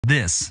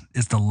This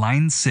is the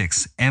Line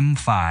 6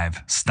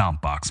 M5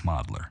 Stomp-Box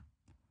modeler,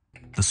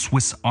 the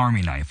Swiss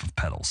Army knife of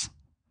pedals.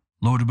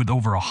 Loaded with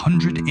over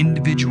 100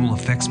 individual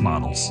effects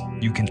models,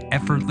 you can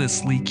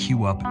effortlessly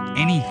cue up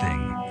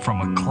anything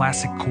from a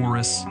classic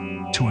chorus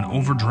to an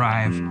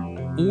overdrive,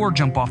 or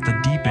jump off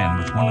the deep end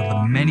with one of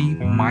the many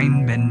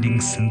mind-bending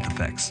synth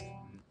effects.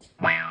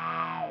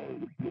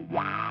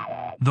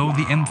 Though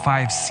the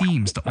M5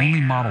 seems to only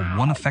model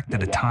one effect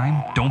at a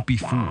time, don't be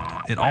fooled.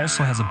 It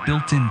also has a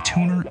built-in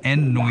tuner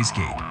and noise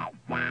gate.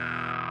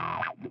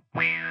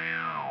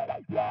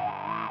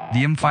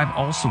 The M5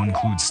 also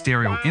includes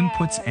stereo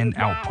inputs and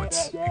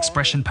outputs,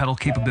 expression pedal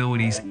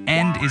capabilities,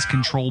 and is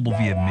controllable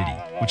via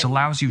MIDI, which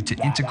allows you to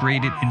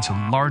integrate it into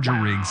larger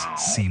rigs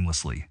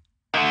seamlessly.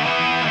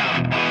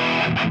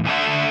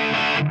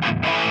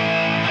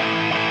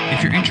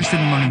 If you're interested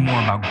in learning more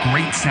about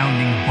great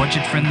sounding,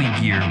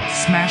 budget-friendly gear,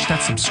 smash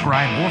that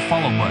subscribe or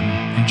follow button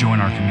and join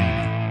our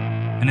community.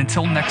 And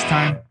until next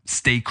time,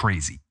 stay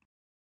crazy.